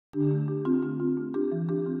Welcome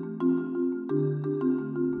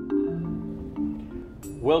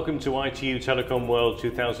to ITU Telecom World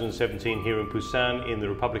 2017 here in Busan in the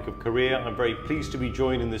Republic of Korea. I'm very pleased to be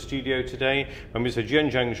joined in the studio today by Mr.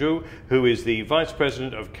 Jianjun Zhou, who is the Vice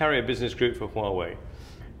President of Carrier Business Group for Huawei.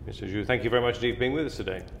 Mr. Zhou, thank you very much indeed for being with us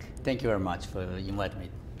today. Thank you very much for inviting me.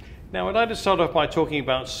 Now, I'd like to start off by talking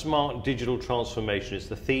about smart digital transformation. It's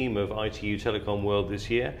the theme of ITU Telecom World this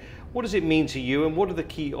year. What does it mean to you, and what are the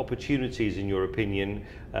key opportunities, in your opinion,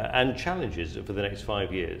 and challenges for the next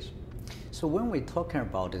 5 years? So when we're talking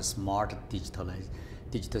about the smart digital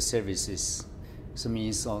services, it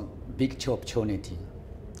means a big opportunity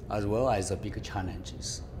as well as a big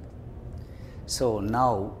challenges. So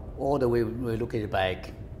now, all the way we look at it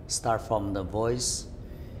back, start from the voice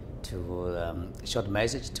to short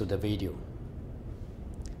message to the video.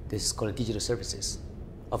 This is called digital services.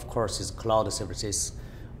 Of course, it's cloud services,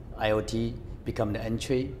 IoT become the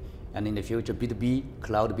entry, and in the future B2B,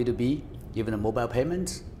 cloud B2B, even the mobile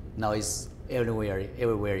payments. Now it's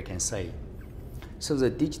everywhere you can say. So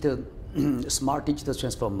the smart digital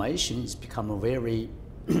transformation has become a very,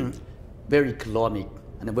 very economic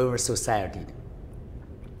and very society.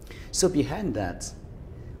 So behind that,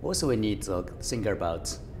 also we need to think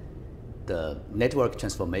about the network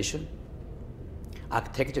transformation,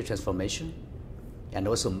 architecture transformation, and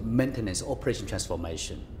also maintenance operation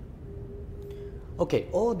transformation. Okay,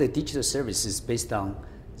 all the digital services based on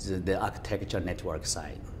the architecture network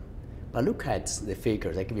side. But look at the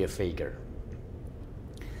figure, I give you a figure.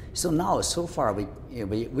 So now, so far,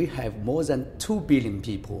 we have more than 2 billion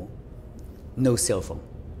people no cell phone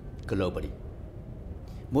globally.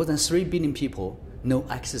 More than 3 billion people no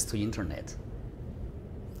access to internet.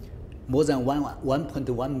 More than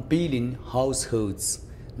 1.1 billion households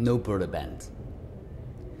no broadband.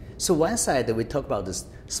 So one side we talk about the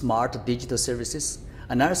smart digital services,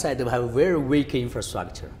 another side we have a very weak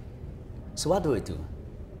infrastructure. So what do we do?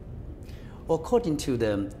 According to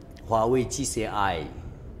the Huawei GCI,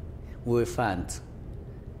 we found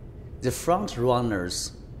the front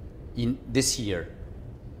runners in this year,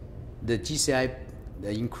 the GCI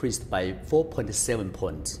increased by 4.7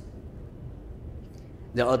 points.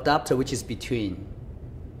 The adapter, which is between,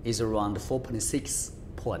 is around 4.6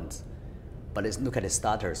 points. But let's look at the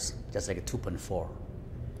starters, just like 2.4.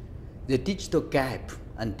 The digital gap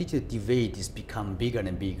and digital divide is become bigger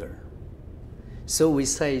and bigger. So we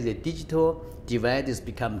say the digital divide has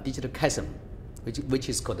become digital chasm, which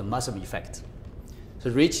is called the massive effect. So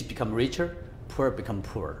rich become richer, poor become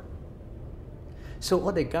poor. So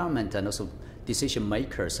all the government and also decision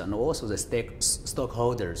makers and also the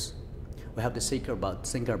stockholders, we have to think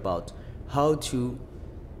about how to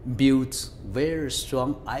build very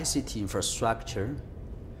strong ICT infrastructure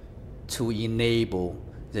to enable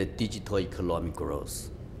the digital economic growth.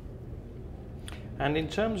 And in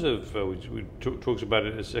terms of, we talked about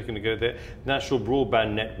it a second ago there, national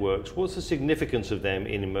broadband networks, what's the significance of them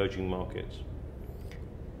in emerging markets?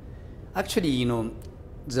 Actually,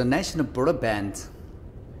 the national broadband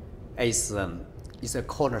is a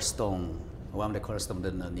cornerstone, one of the cornerstones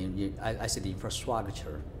of the ICT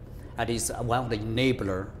infrastructure. And is one of the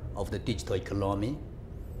enabler of the digital economy,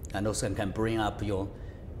 and also can bring up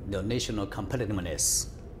the national competitiveness.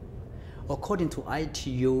 According to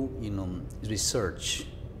ITU research,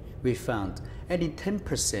 we found only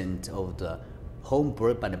 10% of the home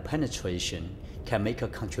broadband penetration can make a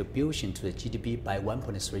contribution to the GDP by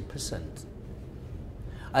 1.3%,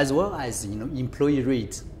 as well as employee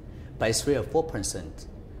rate by 3 or 4%,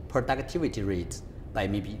 productivity rate by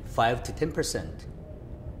maybe 5 to 10%.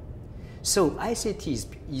 So ICT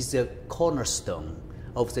is a cornerstone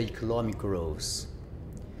of the economic growth.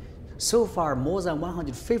 So far, more than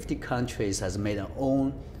 150 countries has made their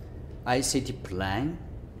own ICT plan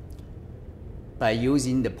by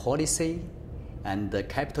using the policy and the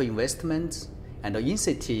capital investment and the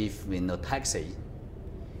incentive taxi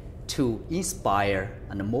to inspire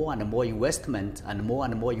and more investment and more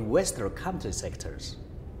investor come to the sectors.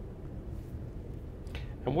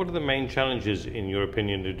 And what are the main challenges, in your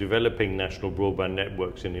opinion, to developing national broadband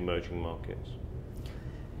networks in emerging markets?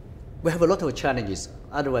 We have a lot of challenges,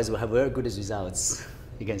 otherwise we have very good results,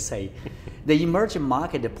 you can say. The emerging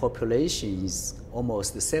market, the population is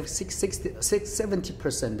almost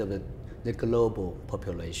 70% of the global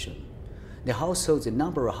population. The households, the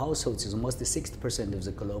number of households is almost 60% of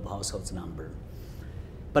the global households number.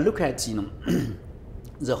 But look at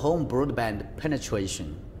the home broadband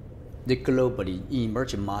penetration. The globally in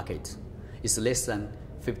emerging market is less than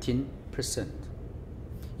 15%.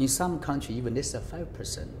 In some countries, even less than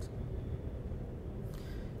 5%.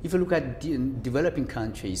 If you look at developing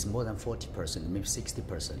countries, more than 40%, maybe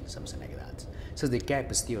 60%, something like that. So the gap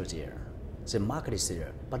is still there. The market is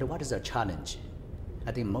there. But what is the challenge?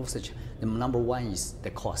 I think the number one is the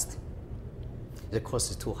cost. The cost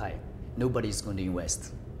is too high. Nobody is going to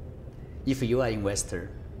invest. If you are an investor,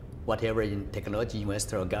 whatever in technology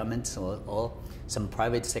investor or government or some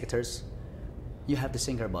private sectors, you have to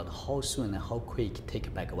think about how soon and how quick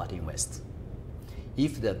take back what you invest.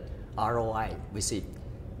 If the ROI, we see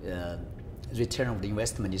return of the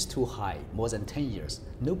investment is too high, more than 10 years,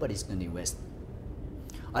 nobody's going to invest.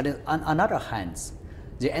 On other hand,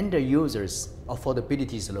 the end users'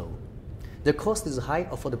 affordability is low. The cost is high,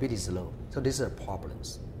 affordability is low. So these are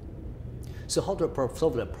problems. So how to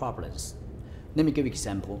solve the problems? Let me give you an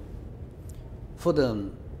example. For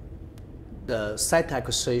the site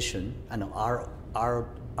acquisition and ROW,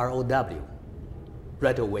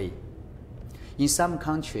 right away. In some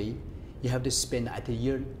country, you have to spend at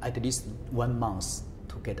least 1 month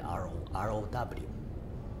to get ROW.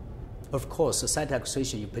 Of course, the site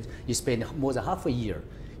acquisition, you spend more than half a year.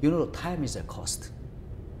 You know, time is a cost.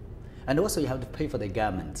 And also you have to pay for the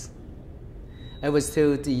government. I was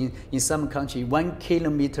told in some country, 1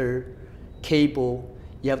 kilometer cable,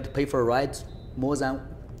 you have to pay for rights more than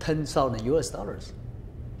 10,000 US dollars.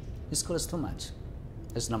 This costs too much.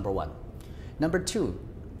 That's number one. Number two,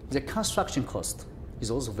 the construction cost is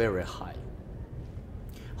also very high.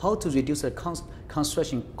 How to reduce the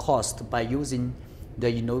construction cost by using the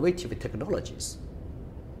innovative technologies?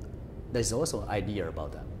 There's also an idea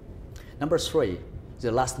about that. Number three,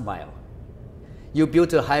 the last mile. You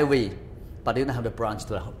build a highway, but you don't have the branch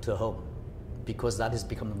to home, because that has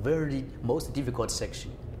become very most difficult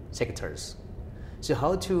sectors. So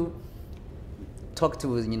how to talk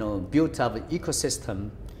to, build up an ecosystem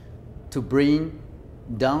to bring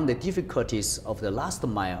down the difficulties of the last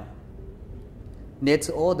mile. Let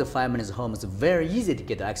all the families' homes very easy to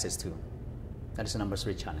get access to. That is number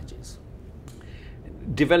three challenges.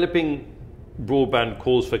 Developing broadband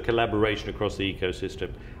calls for collaboration across the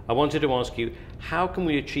ecosystem. I wanted to ask you, how can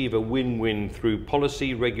we achieve a win-win through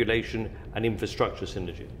policy, regulation, and infrastructure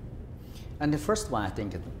synergy? And the first one, I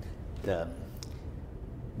think, the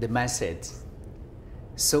mindset.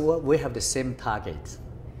 So we have the same target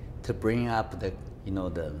to bring up the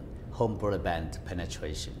home broadband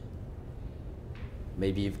penetration.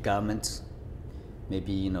 Maybe if government,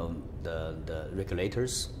 maybe the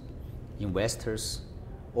regulators, investors,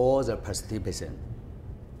 all the participants,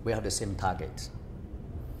 we have the same target.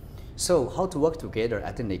 So how to work together?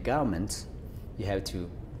 I think the government, you have to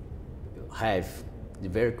have a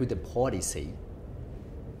very good policy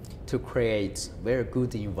to create very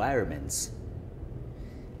good environments.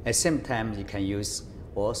 At the same time, you can use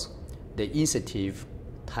also the incentive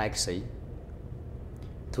tax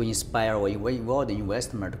to inspire or involve the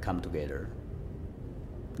investment to come together.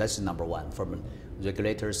 That's number one from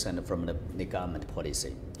regulators and from the government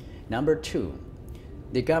policy. Number two,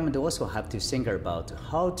 the government also have to think about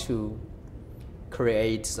how to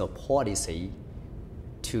create the policy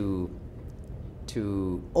to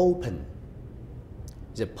open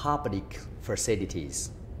the public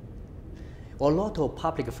facilities. A lot of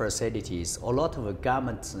public facilities, a lot of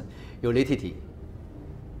government utility,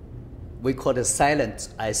 we call the silent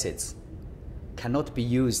assets, cannot be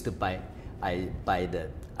used by the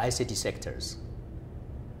ICT sectors.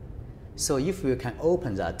 So if we can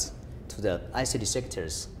open that to the ICT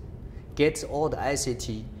sectors, get all the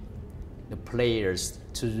ICT players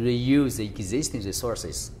to reuse the existing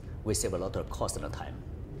resources, we save a lot of cost and time.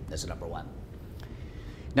 That's number one.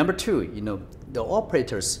 Number two, the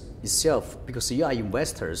operators itself, because you are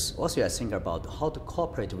investors, also you are thinking about how to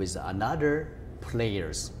cooperate with another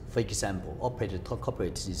players. For example, operators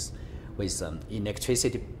cooperate with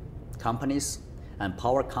electricity companies and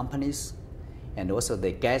power companies, and also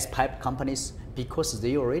the gas pipe companies, because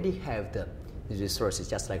they already have the resources,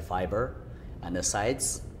 just like fiber and the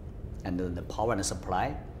sites and the power and the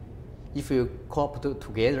supply. If you cooperate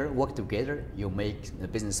together, work together, you make the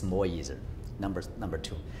business more easier. Number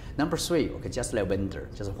two. Number three, okay, just like vendor,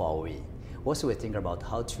 just HUAWEI. Also, we think about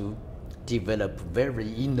how to develop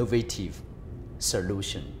very innovative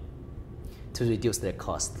solution to reduce their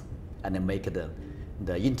cost and make the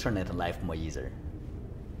internet life more easier.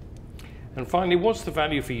 And finally, what's the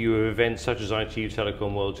value for you of events such as ITU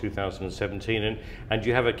Telecom World 2017? And do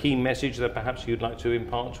you have a key message that perhaps you'd like to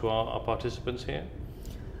impart to our participants here?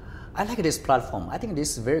 I like this platform. I think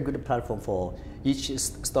this is a very good platform for each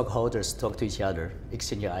stockholders to talk to each other,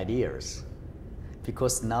 exchange ideas.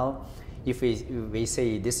 Because now, if we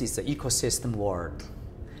say this is the ecosystem world,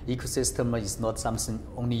 ecosystem is not something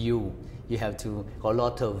only you have to a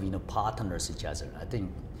lot of partners each other. I think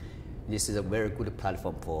This is a very good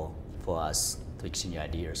platform for us to exchange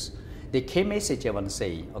ideas. The key message I want to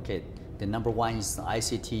say, okay, the number one is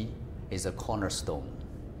ICT is a cornerstone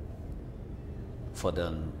for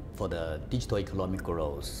the digital economic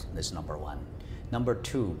growth. That's number one. Number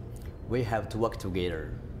two, we have to work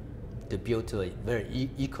together to build a very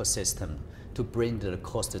ecosystem to bring the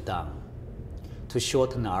cost down, to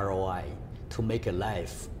shorten ROI, to make a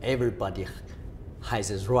life everybody has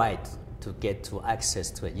the right to get to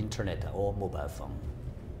access to internet or mobile phone.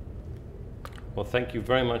 Well, thank you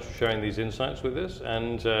very much for sharing these insights with us,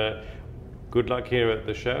 and good luck here at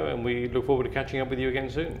the show, and we look forward to catching up with you again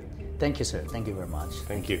soon. Thank you, sir. Thank you very much.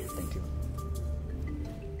 Thank you. Thank you.